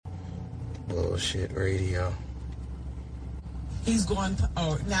Bullshit radio. He's going,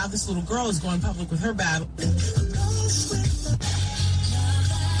 or now this little girl is going public with her battle. To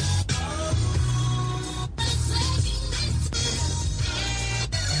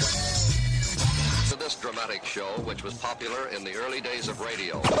this dramatic show, which was popular in the early days of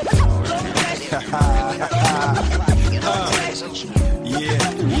radio.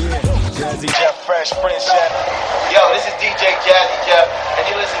 Jazzy Jeff, Fresh Prince Jeff. Yo, this is DJ Jazzy Jeff, and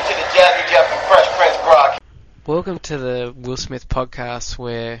you listen to the Jazzy Jeff and Fresh Prince Brock. Welcome to the Will Smith podcast,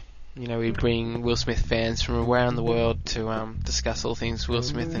 where we bring Will Smith fans from around the world to discuss all things Will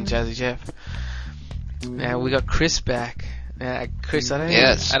Smith and Jazzy Jeff. Now we got Chris back. Chris, I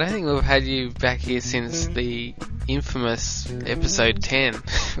don't think we've had you back here since the infamous episode 10,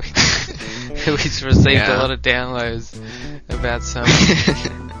 which received a lot of downloads about some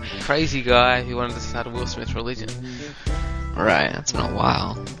crazy guy who wanted to start a Will Smith religion. Right, that's been a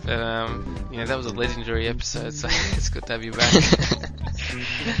while. But, that was a legendary episode, so it's good to have you back.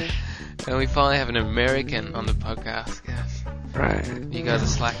 And we finally have an American on the podcast, guys. Right. You guys are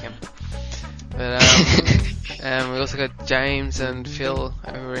slacking. But, we also got James and Phil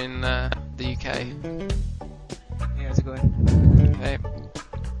over in the UK. Hey, how's it going? Okay.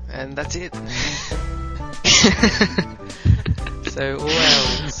 And that's it. So all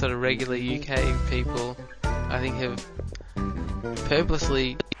our sort of regular UK people, I think, have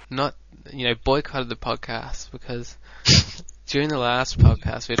purposely not, boycotted the podcast, because during the last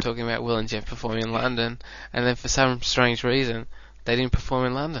podcast we were talking about Will and Jeff performing in London, and then for some strange reason they didn't perform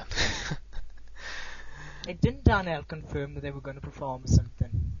in London. Didn't Darnell confirm that they were going to perform something?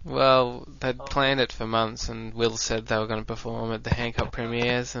 Well, they'd planned it for months, and Will said they were going to perform at the Hancock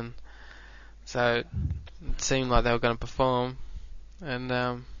premieres, and so it seemed like they were going to perform, and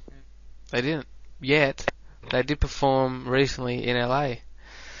they didn't yet. They did perform recently in LA.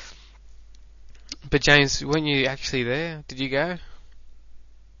 But James, weren't you actually there? Did you go?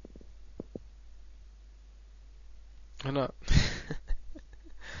 Or not?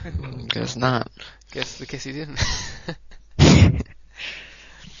 Guess not. Guess you didn't.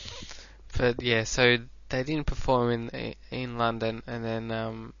 But yeah, so they didn't perform in London,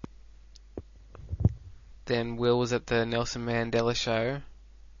 and then Will was at the Nelson Mandela show,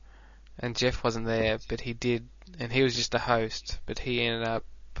 and Jeff wasn't there, but he did, and he was just a host, but he ended up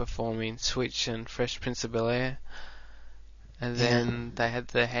performing Switch and Fresh Prince of Bel-Air, and then they had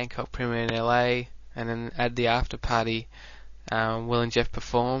the Hancock premiere in LA, and then at the after party, Will and Jeff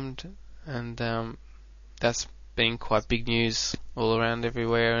performed, and that's been quite big news all around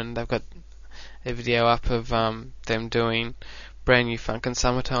everywhere, and they've got a video up of them doing Brand New Funkin'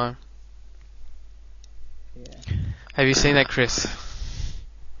 Summertime. Yeah. Have you seen that, Chris?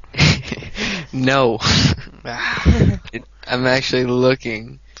 No. I'm actually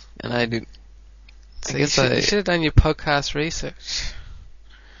looking, and I do. So you should have done your podcast research.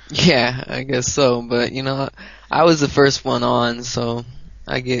 Yeah, I guess so, but I was the first one on, so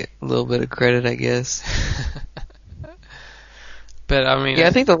I get a little bit of credit, I guess. But I mean, yeah,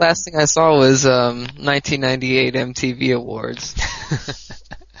 I think the last thing I saw was 1998 MTV Awards.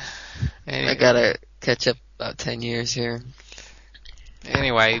 Anyway, I gotta catch up about 10 years here.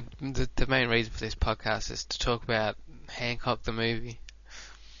 Anyway, the main reason for this podcast is to talk about Hancock the movie.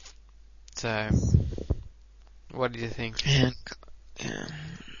 So, what did you think? Hancock, yeah.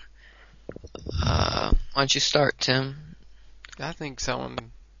 Why don't you start, Tim? I think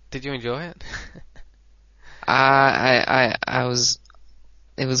did you enjoy it? I was.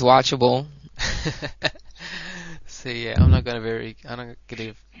 It was watchable. See, yeah, I'm not gonna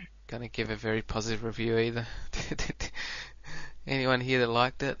give a very positive review either. Anyone here that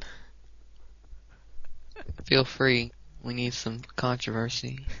liked it? Feel free. We need some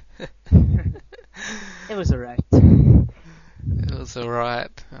controversy. It was alright. It was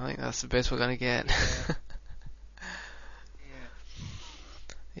alright. I think that's the best we're gonna get.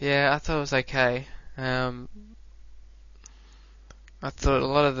 Yeah, I thought it was okay. I thought a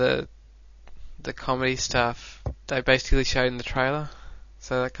lot of the comedy stuff they basically showed in the trailer,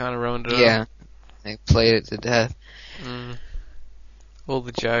 so that kind of ruined it. Yeah, they played it to death. All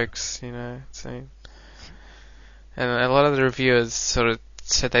the jokes, so. And a lot of the reviewers sort of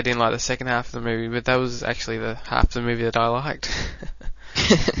said they didn't like the second half of the movie, but that was actually the half of the movie that I liked.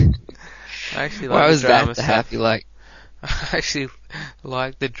 I actually liked Why was the drama that the stuff. half you liked? I actually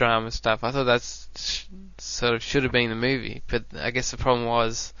liked the drama stuff. I thought that's sort of should have been the movie, but I guess the problem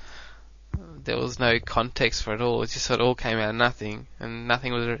was there was no context for it all. It just sort of all came out of nothing, and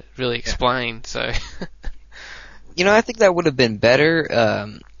nothing was really explained. So, I think that would have been better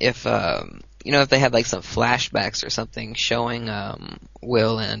if if they had like some flashbacks or something showing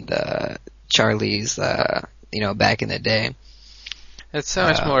Will and Charlie's, back in the day. It's so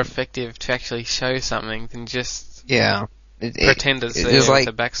much more effective to actually show something than just Yeah. pretend it's It there was with like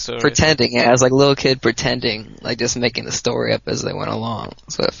the backstory. pretending. Yeah, I was like a little kid pretending, like just making the story up as they went along.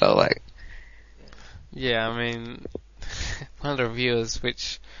 That's what it felt like. Yeah, I mean, one of the reviewers,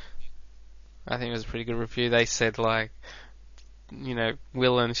 which I think was a pretty good review, they said, like,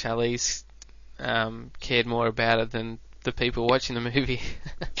 Will and Charlize cared more about it than the people watching the movie.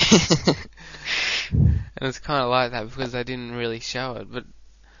 And it's kind of like that because they didn't really show it. But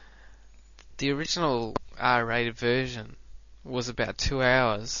the original R-rated version was about 2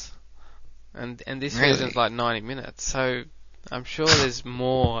 hours, and this Really? version's like 90 minutes. So I'm sure there's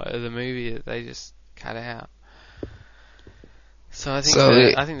more of the movie that they just cut out. So I think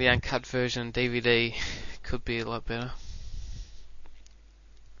I think the uncut version DVD could be a lot better.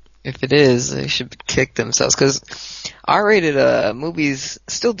 If it is, they should kick themselves, because R-rated movies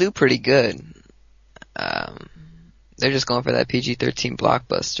still do pretty good. They're just going for that PG-13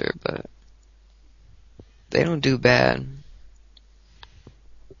 blockbuster, but they don't do bad.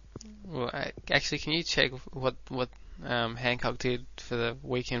 Well, actually, can you check what Hancock did for the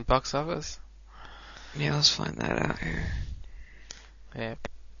weekend box office? Yeah, let's find that out here. Yeah,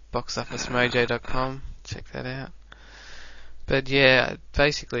 boxofficemojo.com. Check that out. But yeah,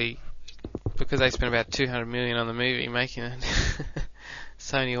 basically, because they spent about $200 million on the movie making it,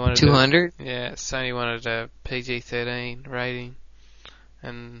 Sony wanted 200? Sony wanted a PG-13 rating,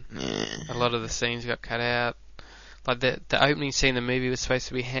 and a lot of the scenes got cut out. Like the opening scene of the movie was supposed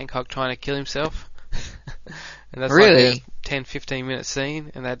to be Hancock trying to kill himself, and that's Really? like a 10-15 minute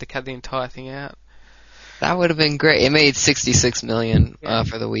scene, and they had to cut the entire thing out. That would have been great. It made $66 million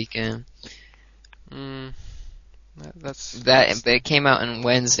for the weekend. That's It came out on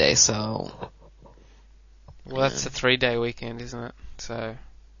Wednesday, so. Well, that's a 3-day weekend, isn't it? So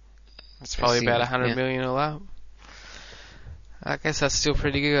it's probably about 100 million all up. I guess that's still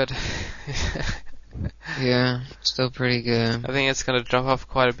pretty good. Yeah, still pretty good. I think it's going to drop off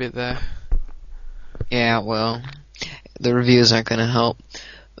quite a bit there. Yeah, well, the reviews aren't going to help.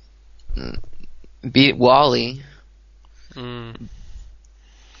 Beat Wall-E.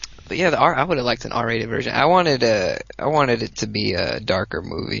 But yeah, I would have liked an R-rated version. I wanted it to be a darker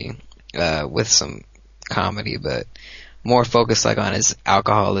movie with some comedy, but more focused like on his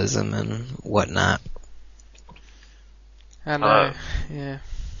alcoholism and whatnot. I know, yeah.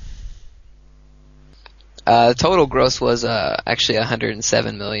 Total gross was actually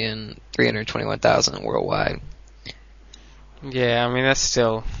 107,321,000 worldwide. Yeah, I mean that's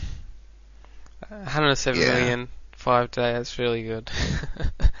still 107 million 5 days. That's really good.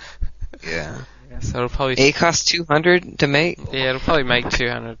 Yeah. So it'll probably. It cost 200 to make. Yeah, it'll probably make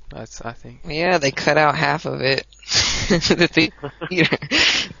 200. I think. Yeah, they cut out half of it. The theater.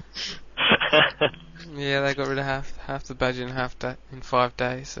 Yeah, they got rid of half the budget in 5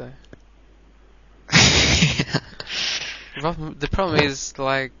 days. So. The problem is,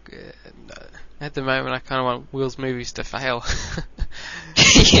 like, at the moment, I kind of want Will's movies to fail.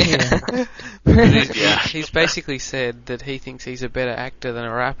 He's basically said that he thinks he's a better actor than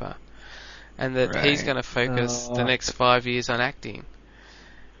a rapper, and that he's going to focus the next 5 years on acting.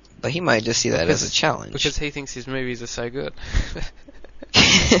 But he might just see that as a challenge. Because he thinks his movies are so good.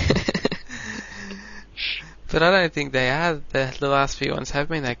 But I don't think they are. The last few ones have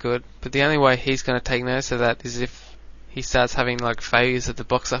been that good. But the only way he's going to take notice of that is if he starts having like failures at the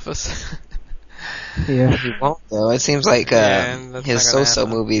box office. Yeah, he won't though. It seems like his so-so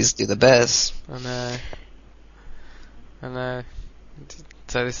movies do the best. I know.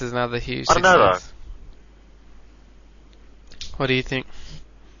 So this is another huge I don't know, success. What do you think?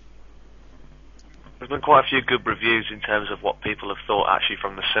 There's been quite a few good reviews in terms of what people have thought actually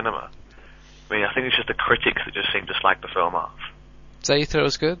from the cinema. I mean, I think it's just the critics that just seem to slag the film off. So you thought it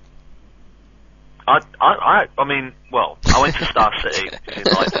was good? I mean, well, I went to Star City, which is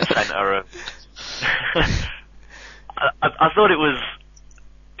like the centre of. I thought it was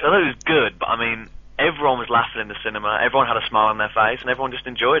good, but I mean, everyone was laughing in the cinema, everyone had a smile on their face, and everyone just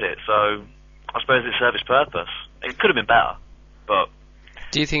enjoyed it. So I suppose it served its purpose. It could have been better, but.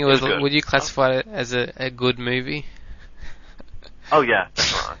 Do you think it was? Good. Would you classify it as a good movie? Oh yeah,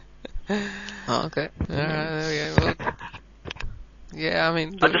 definitely. Oh, okay. Alright, there we go. Well, yeah, I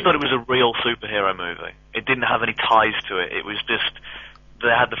mean... I just thought it was a real superhero movie. It didn't have any ties to it. It was just... They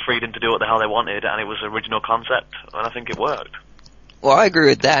had the freedom to do what the hell they wanted, and it was original concept, and I think it worked. Well, I agree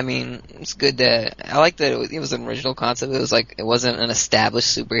with that. I mean, it's good that... I like that it was an original concept. It was like, it wasn't an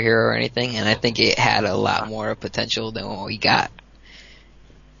established superhero or anything, and I think it had a lot more potential than what we got.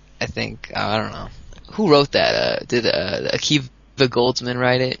 I think, I don't know. Who wrote that? Did Akiva Goldsman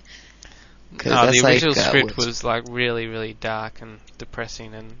write it? 'Cause No, that's the original like, script what's- was like really, really dark and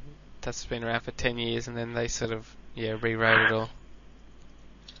depressing, and that's been around for 10 years, and then they sort of, rewrote it all.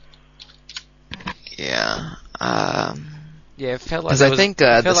 Yeah. Yeah, it felt like Because there I was, think it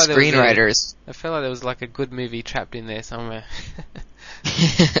the felt like there was screenwriters. I felt like there was like a good movie trapped in there somewhere.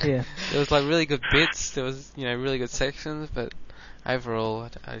 Yeah. There was like really good bits, there was, really good sections, but overall,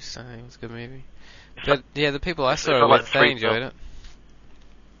 I just don't think it was a good movie. But yeah, the people I saw it felt like with, they three enjoyed it.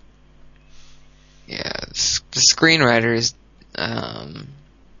 Yeah, the screenwriters.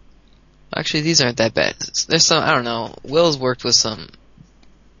 Actually, these aren't that bad. There's some, I don't know. Will's worked with some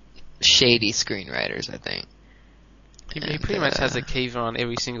shady screenwriters, I think. He pretty much has a Kiva on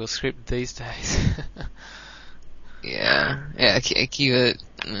every single script these days. Yeah, Kiva.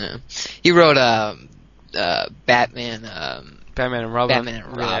 He wrote Batman. Batman and Robin. Batman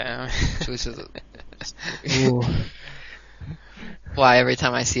and Robin. Yeah. Which is why every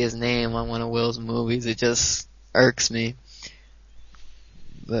time I see his name on one of Will's movies, it just irks me.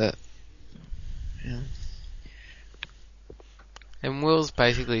 But yeah. And Will's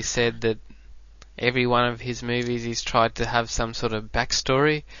basically said that every one of his movies he's tried to have some sort of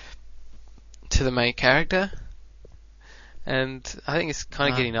backstory to the main character. And I think it's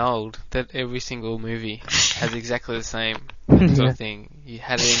kind of getting old that every single movie has exactly the same sort of thing. You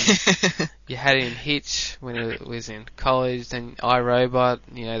had it in Hitch when it was in college, then iRobot,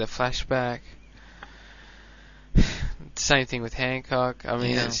 the flashback. Same thing with Hancock. I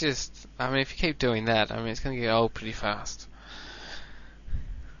mean, it's just, if you keep doing that, it's going to get old pretty fast.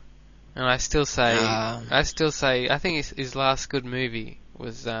 And I still say, I think his last good movie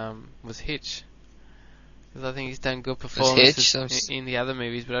was Hitch. Because I think he's done good performances in the other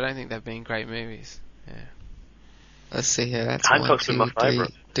movies, but I don't think they've been great movies. Yeah. Let's see here. That's Hancock's been my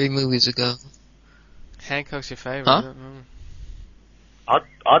favourite. three movies ago. Hancock's your favourite? Huh? I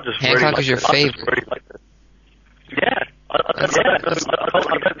just Hancock really is your liked it. favourite. I just really liked it. Yeah.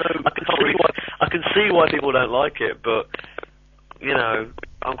 I can see why people don't like it, but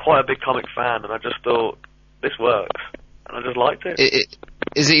I'm quite a big comic fan, and I just thought this works, and I just liked it.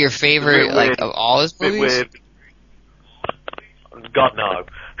 Is it your favorite, like, of all his movies? Weird. God, no.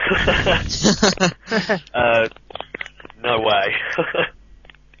 No way.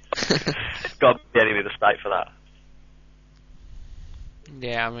 God, be any of the state for that.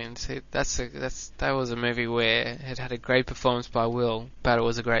 Yeah, see, that was a movie where it had a great performance by Will, but it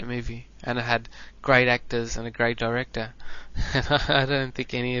was a great movie, and it had great actors and a great director. And I don't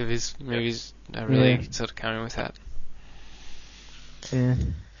think any of his movies are really sort of coming with that. Yeah.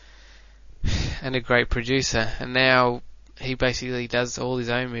 And a great producer, and now he basically does all his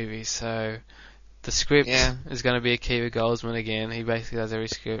own movies. So the script is going to be Akiva Goldsman again. He basically does every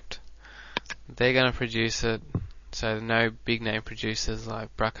script. They're going to produce it. So no big name producers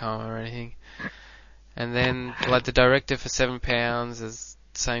like Bruckheimer or anything. And then like the director for £7 is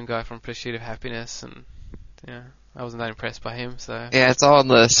the same guy from Pursuit of Happiness, and I wasn't that impressed by him. So yeah, it's all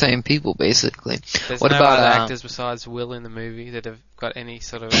the same people basically. There's what no about other actors besides Will in the movie that have got any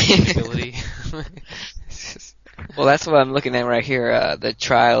sort of acting ability. Well, that's what I'm looking at right here. The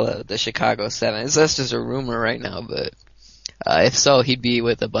trial of the Chicago 7. That's just a rumor right now, but if so, he'd be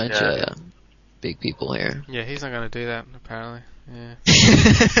with a bunch of big people here. Yeah, he's not going to do that, apparently. Yeah.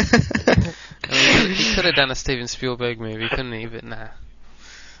 He could have done a Steven Spielberg movie, couldn't he? But nah.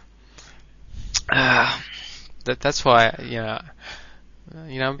 That's why,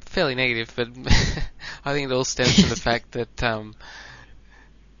 I'm fairly negative, but I think it all stems from the fact that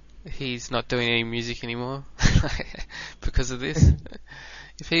he's not doing any music anymore because of this.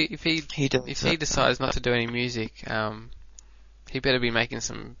 If he decides not to do any music, he better be making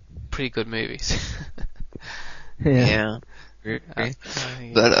some pretty good movies. Yeah. But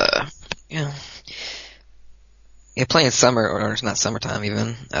playing summer, or it's not summertime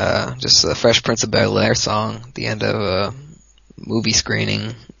even, just the Fresh Prince of Bel-Air song at the end of a movie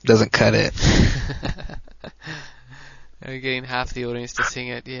screening doesn't cut it. Getting half the audience to sing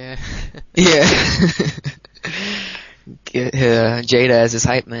it, yeah. Yeah. Get Jada as his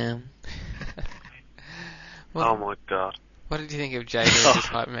hype man. Oh my god. What did you think of Jada as his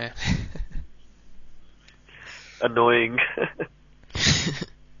hype man? Annoying.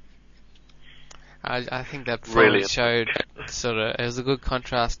 I think that Really showed it was a good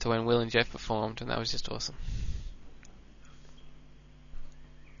contrast to when Will and Jeff performed, and that was just awesome.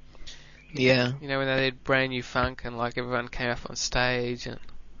 Yeah. When they did Brand New Funk and like everyone came up on stage, and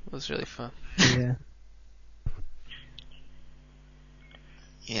it was really fun. Yeah.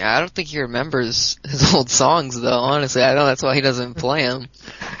 Yeah, I don't think he remembers his old songs though, honestly. I know that's why he doesn't play them.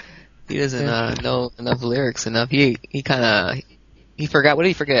 He doesn't know enough lyrics enough. He He forgot. What did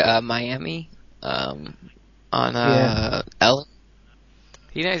he forget? Miami. On Ellen.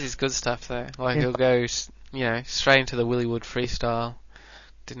 He knows his good stuff though. Like he'll go, straight into the Willywood freestyle.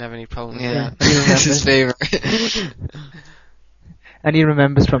 Didn't have any problem with that. That's his favorite. And he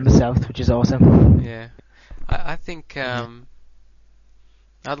remembers from the South, which is awesome. Yeah, I think I'd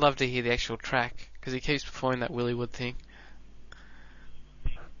love to hear the actual track because he keeps performing that Willywood thing.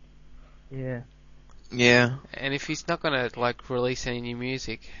 Yeah. Yeah. And if he's not gonna release any new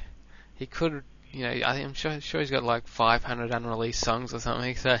music, he could. I'm sure he's got 500 unreleased songs or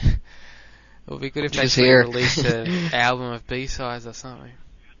something. So it would be good if they actually released an album of B-sides or something.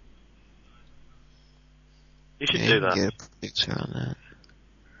 You should do that. Get a picture on that.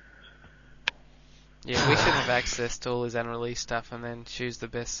 Yeah, we should have access to all his unreleased stuff and then choose the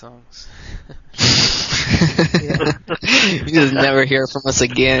best songs. You just never hear from us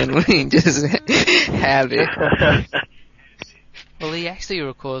again. We just have it. Well, he actually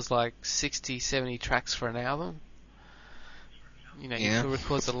records 60, 70 tracks for an album. He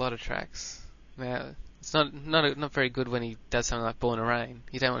records a lot of tracks. Now, it's not very good when he does something like Born to Rain.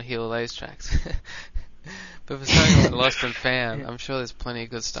 You don't want to hear all those tracks. But for something like Lost and Found, I'm sure there's plenty of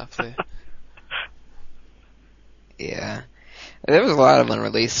good stuff there. Yeah. There was a lot of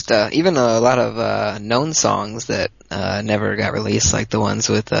unreleased, even a lot of known songs that never got released, like the ones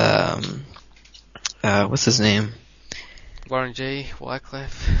with, what's his name? Warren G,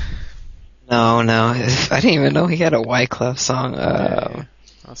 Wyclef. No, I didn't even know he had a Wyclef song.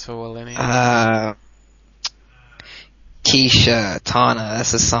 That's for Millennium. Keisha, Tana,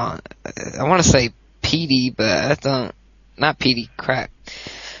 that's a song. I want to say PD, but not PD, crap.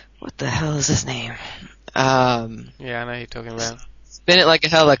 What the hell is his name? Yeah, I know who you're talking about. Spin It Like a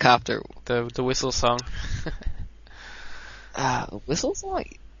Helicopter. The whistle song. Whistle song?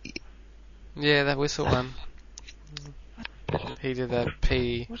 Yeah, that whistle one. He did that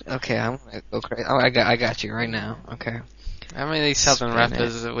P. Okay, I'm gonna go crazy. Oh, I got you right now. Okay. How many of these southern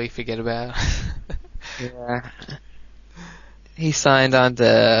rappers that we forget about? Yeah. He signed on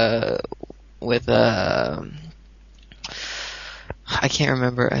with I can't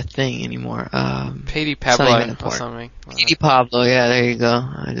remember a thing anymore. P.D. Pablo or something. P.D. Pablo, yeah, there you go.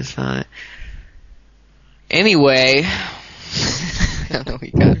 I just found it. Anyway,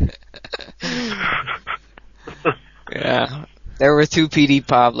 we got it. Yeah, there were 2 P.D.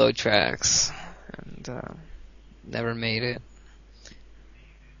 Pablo tracks, and never made it.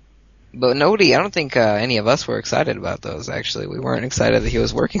 But I don't think any of us were excited about those, actually. We weren't excited that he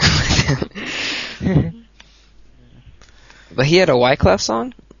was working with him. But he had a Wyclef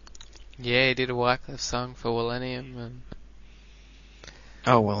song? Yeah, he did a Wyclef song for Millennium. And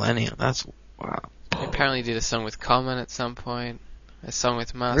oh, Millennium, that's, wow. He apparently did a song with Common at some point, a song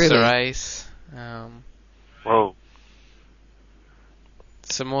with Master Really? Ace. Whoa.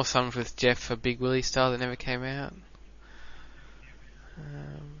 Some more songs with Jeff for Big Willie style that never came out.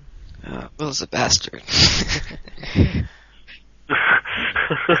 Will's a bastard.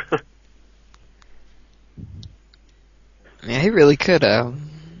 Yeah, he really could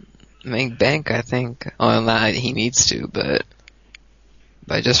make bank, I think. Well, not he needs to, but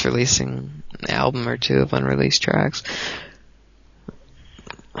by just releasing an album or 2 of unreleased tracks.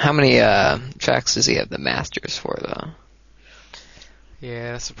 How many tracks does he have the masters for, though?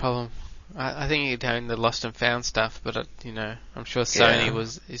 Yeah, that's the problem. I think he'd own the Lost and Found stuff, but I'm sure Sony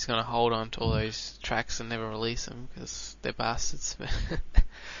is going to hold on to all those tracks and never release them because they're bastards.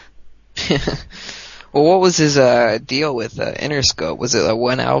 Well, what was his deal with Interscope? Was it a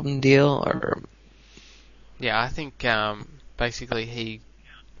 1 album deal or? Yeah, I think basically he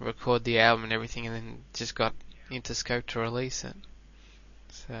recorded the album and everything, and then just got Interscope to release it.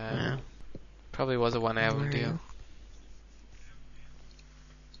 So probably was a 1 album deal.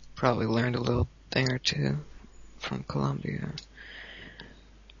 Probably learned a little thing or 2 from Columbia.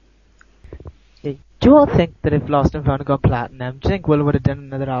 Yeah. Do you all think that if Lost and Found had gone platinum, do you think Will would have done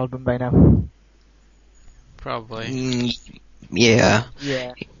another album by now? Probably. Yeah.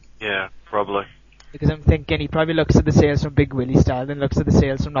 Yeah. Yeah, probably. Because I'm thinking he probably looks at the sales from Big Willie style, then looks at the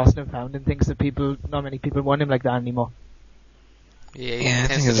sales from Lost and Found, and thinks that not many people want him like that anymore. Yeah, he I tends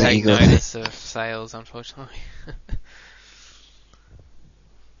think to it's take ego. notice of sales, unfortunately.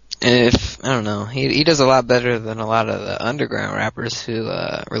 And I don't know, he does a lot better than a lot of the underground rappers who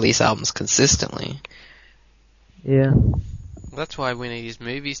release albums consistently. Yeah. That's why we need his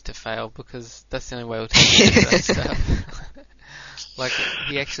movies to fail, because that's the only way we'll take care of that stuff.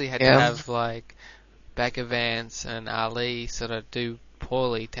 He actually had to have, Bagger Vance and Ali sort of do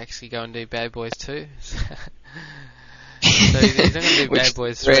poorly to actually go and do Bad Boys 2. So he's not going to do Bad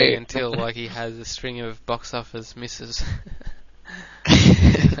Boys 3 until, he has a string of box office misses.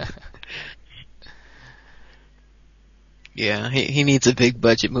 Yeah, he needs a big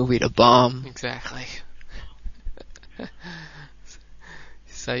budget movie to bomb. Exactly.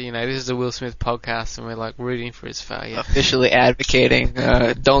 So, this is a Will Smith podcast, and we're like rooting for his failure. Officially advocating,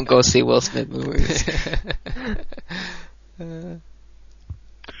 don't go see Will Smith movies.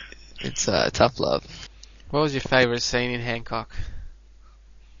 It's tough love. What was your favourite scene in Hancock?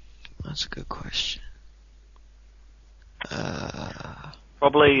 That's a good question.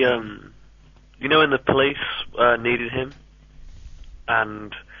 Probably, when the police needed him,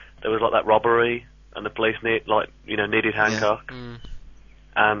 and there was like that robbery, and the police needed Hancock. Yeah. Mm.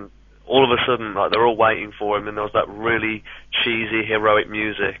 And all of a sudden, like, they're all waiting for him, and there was that really cheesy, heroic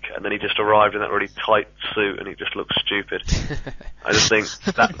music, and then he just arrived in that really tight suit, and he just looked stupid. I just think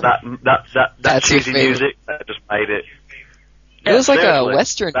that cheesy music that just made it. It was like a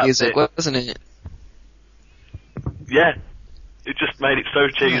Western music, wasn't it? Yeah, it just made it so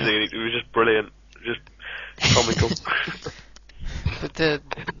cheesy. It was just brilliant, just comical. But the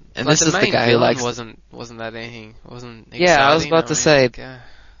this is main the guy who likes wasn't that anything. Wasn't exciting. Yeah, I was about to say,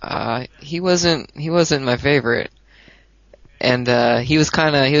 he wasn't my favorite, and he was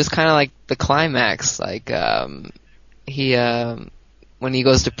kind of like the climax, like when he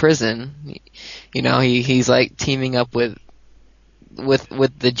goes to prison, he's like teaming up with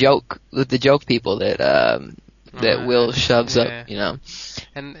the joke people that Will shoves up,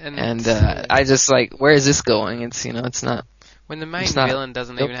 and I just like, where is this going? It's it's not. When the main villain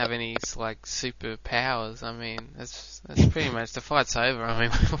doesn't even have any like superpowers, I mean, that's pretty much the fight's over. I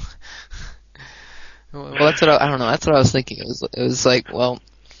mean, well, that's what I don't know. That's what I was thinking. It was like, well,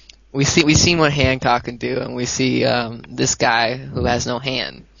 we seen what Hancock can do, and we see this guy who has no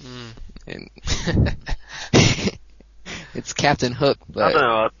hand, and it's Captain Hook. But I don't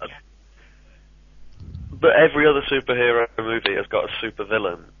know. But every other superhero movie has got a super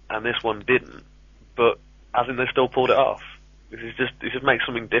villain, and this one didn't. But I think they still pulled it off. It just makes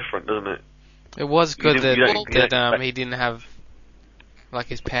something different, doesn't it? It was good that he didn't have like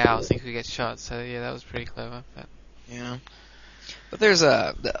his powers; he could get shot. So yeah, that was pretty clever. But yeah, but there's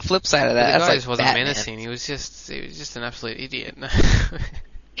the flip side of that. The guy just wasn't Batman. menacing. He was just an absolute idiot.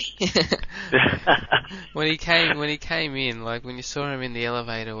 when he came in, like when you saw him in the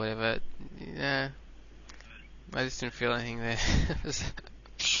elevator or whatever, yeah, I just didn't feel anything there.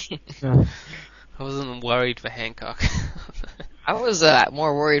 I wasn't worried for Hancock. I was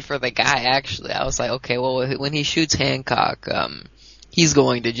more worried for the guy, actually. I was like, okay, well, when he shoots Hancock, he's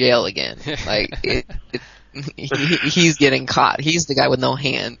going to jail again. Like, he's getting caught. He's the guy with no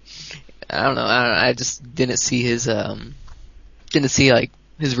hand. I don't know. I just didn't see his like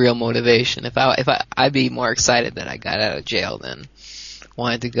his real motivation. I'd be more excited that I got out of jail than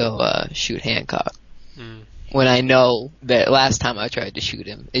wanted to go shoot Hancock. Mm. When I know that last time I tried to shoot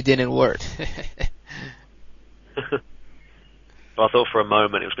him, it didn't work. But I thought for a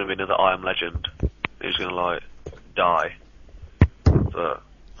moment it was going to be another I Am Legend. He was going to, like, die. But...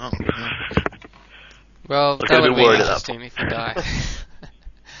 Well, that would be interesting if he died.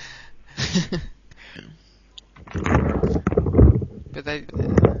 But they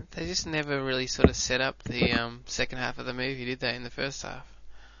just never really sort of set up the second half of the movie, did they, in the first half?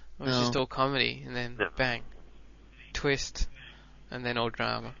 It was just all comedy, and then bang. Twist, and then all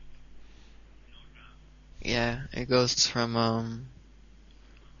drama. Yeah, it goes from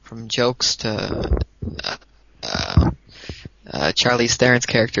jokes to Charlize Theron's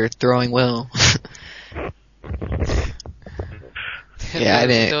character throwing Will. Yeah, I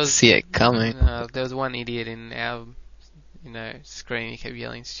didn't see it coming. There was one idiot in our, screen. He kept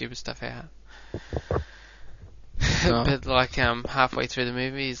yelling stupid stuff out. But like halfway through the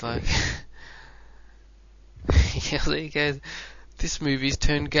movie, he's like, he goes, "This movie's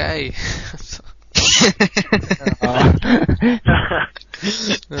turned gay." Like,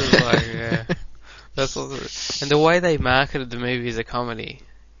 yeah. That's all. And the way they marketed the movie as a comedy,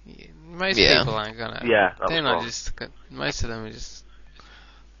 most people aren't gonna. Yeah, they're not just. Most of them are just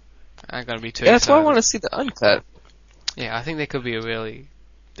aren't gonna be too. Yeah, that's why I want to see the uncut. Yeah, I think there could be a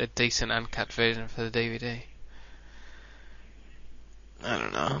decent uncut version for the DVD. I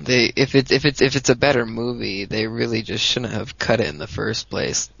don't know. If it's a better movie, they really just shouldn't have cut it in the first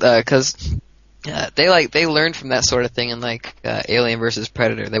place. Because they learned from that sort of thing in like Alien vs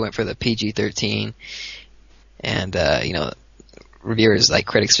Predator. They went for the PG-13, and reviewers, like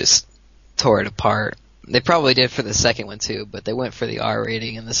critics, just tore it apart. They probably did for the second one too, but they went for the R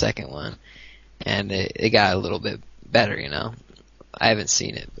rating in the second one, and it got a little bit better. I haven't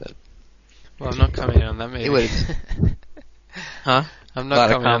seen it, but well, I'm not commenting on that movie. It would. Huh? I'm not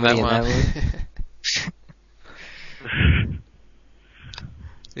commenting on that one.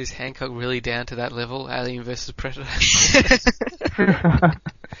 Is Hancock really down to that level? Alien versus Predator?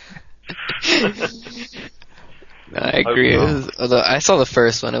 No, I agree. Although I saw the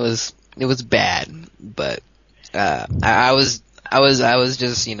first one, it was bad, but I was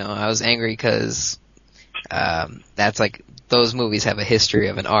just, I was angry because that's like, those movies have a history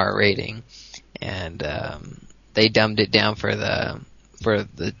of an R rating, and they dumbed it down for the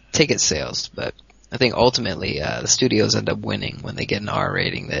ticket sales. But I think ultimately the studios end up winning when they get an R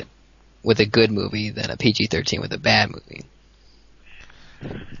rating that with a good movie than a PG-13 with a bad movie.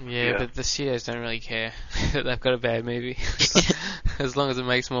 Yeah, but the studios don't really care that they've got a bad movie, as long as it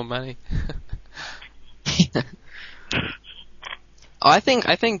makes more money. I think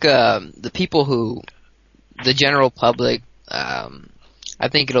the people the general public, I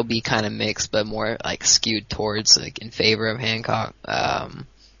think it'll be kind of mixed, but more like skewed towards like in favor of Hancock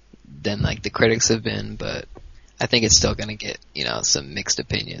than like the critics have been. But I think it's still gonna get some mixed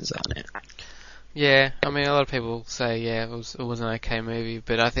opinions on it. Yeah, I mean, a lot of people say it was an okay movie,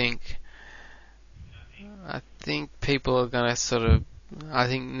 but I think people are gonna sort of. I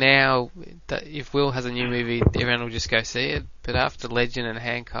think now that if Will has a new movie, everyone will just go see it. But after Legend and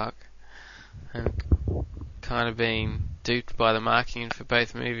Hancock, and kind of being duped by the marketing for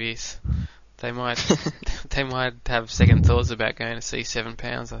both movies, they might have second thoughts about going to see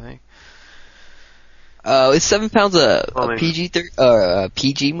 £7. I think. Is £7 a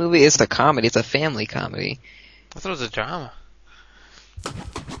PG movie? It's a comedy. It's a family comedy. I thought it was a drama.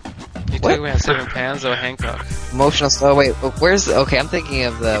 You talking about £7 or Hancock? Emotional. Oh wait, where's? Okay, I'm thinking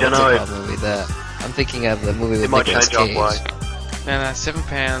of the movie. I'm thinking of the movie with Nicolas Cage. No,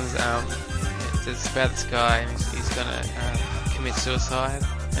 £7. It's about this guy, and he's gonna commit suicide,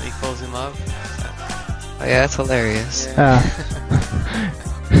 and he falls in love. So. Oh yeah, that's hilarious. Yeah.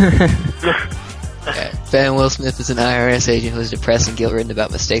 Ben Will Smith is an IRS agent who is depressed and guilt-ridden about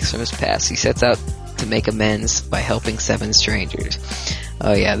mistakes from his past. He sets out to make amends by helping 7 strangers.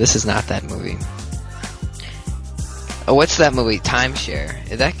 Oh yeah, this is not that movie. Oh, what's that movie? Timeshare.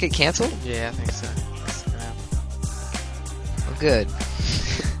 Did that get canceled? Yeah, I think so. Oh, good.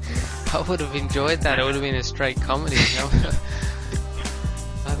 I would have enjoyed that. It would have been a straight comedy. I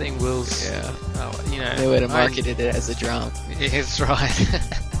think Will's. Yeah. They would have marketed it as a drama. Yeah, that's right.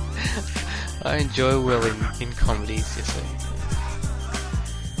 I enjoy Will in comedies, you see.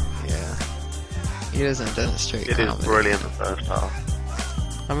 Yeah. He doesn't do a straight comedy. It is brilliant, the first half.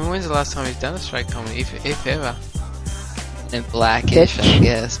 I mean, when's the last time he's done a straight comedy, if ever? And Blackish, I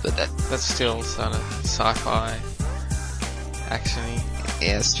guess, but that's still sort of sci-fi, actiony.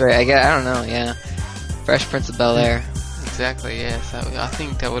 Yeah, straight. I don't know. Yeah, Fresh Prince of Bel-Air. Exactly. Yeah. So I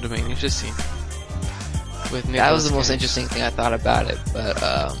think that would have been interesting. That was the most interesting thing I thought about it, but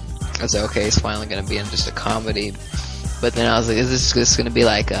I was like, okay, it's finally going to be just a comedy. But then I was like, is this just going to be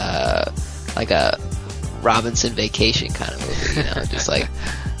like a Robinson Vacation kind of movie? Just like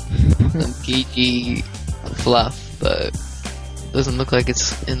some geeky fluff, but it doesn't look like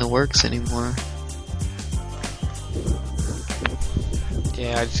it's in the works anymore.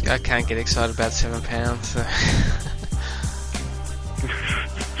 Yeah, I can't get excited about £7. So.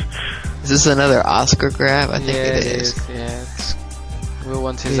 Is this another Oscar grab? I think it is. Yeah, Will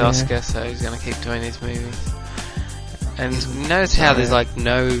wants his Oscar, so he's going to keep doing these movies. And notice how there's like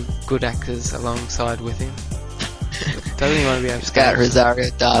no good actors alongside with him. Doesn't he want to be able to? He's got Rosario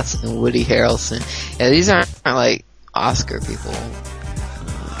Dawson and Woody Harrelson. Yeah, these aren't like Oscar people.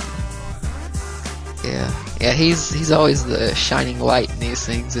 Yeah, he's always the shining light in these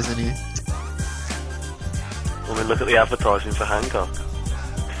things, isn't he? Well, we look at the advertising for Hancock.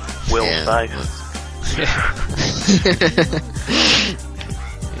 Will's face.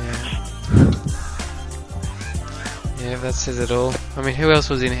 Yeah, that says it all. I mean, who else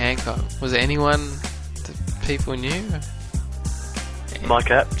was in Hancock? Was there anyone that people knew?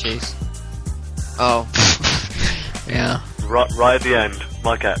 Mike Epps. Jeez. Oh. Yeah. Right at the end,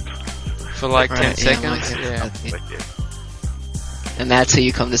 Mike Epps. For like 10 seconds? Yeah. And that's who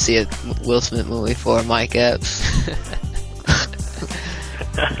you come to see a Will Smith movie for, Mike Epps.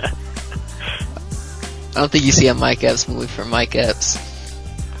 I don't think you see a Mike Epps movie for Mike Epps.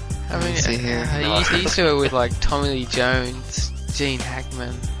 I mean, see here. You used to it with like Tommy Lee Jones, Gene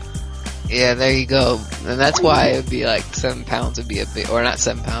Hackman. Yeah, there you go. And that's why it would be like £7 would be a big, or not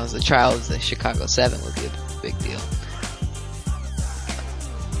 £7, the trial of the Chicago 7 would be a big deal.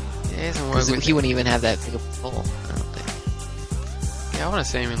 Yeah, he wouldn't even have that big of a role, I don't think. Yeah, I want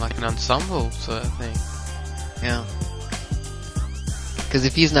to see him in like an ensemble sort of thing. Yeah. Because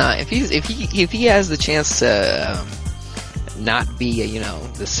if he has the chance to not be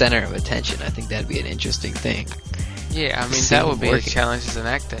the center of attention, I think that'd be an interesting thing. Yeah, I mean, See that him would be a working. challenge as an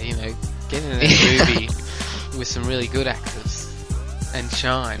actor, you know, get in a movie with some really good actors and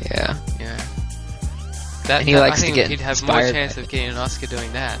shine. Yeah. Yeah. And he likes I to think get he'd have more inspired chance by of getting an Oscar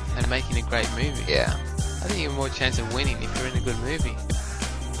doing that and making a great movie. Yeah. I think you have more chance of winning if you're in a good movie.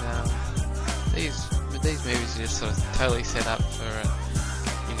 And, these movies are just sort of totally set up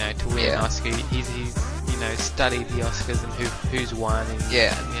for, you know, to win an Oscar. He's you know, studied the Oscars and who's won. And,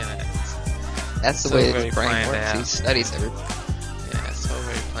 Yeah. and, you know, That's the so way very his brain planned works. out. He studies everything. Yeah, it's all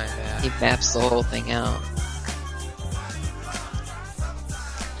very planned out. He maps the whole thing out.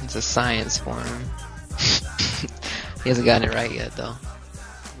 It's a science for him. He hasn't gotten it right yet, though.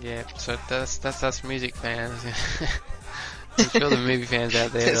 Yeah, so that's us music fans. I'm sure the movie fans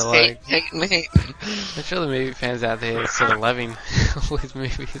out there are like, I'm sure the movie fans out there are sort of loving all these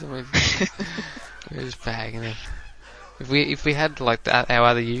movies. We're just bagging them. If we had like our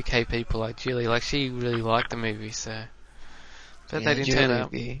other UK people like Julie, like she really liked the movie, so but they didn't turn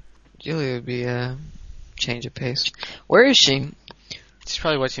up. Julie would be a change of pace. Where is she? She's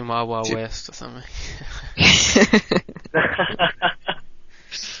probably watching Wild Wild West or something.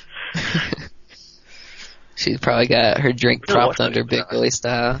 She's probably got her drink propped under Big Willie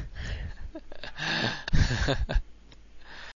style.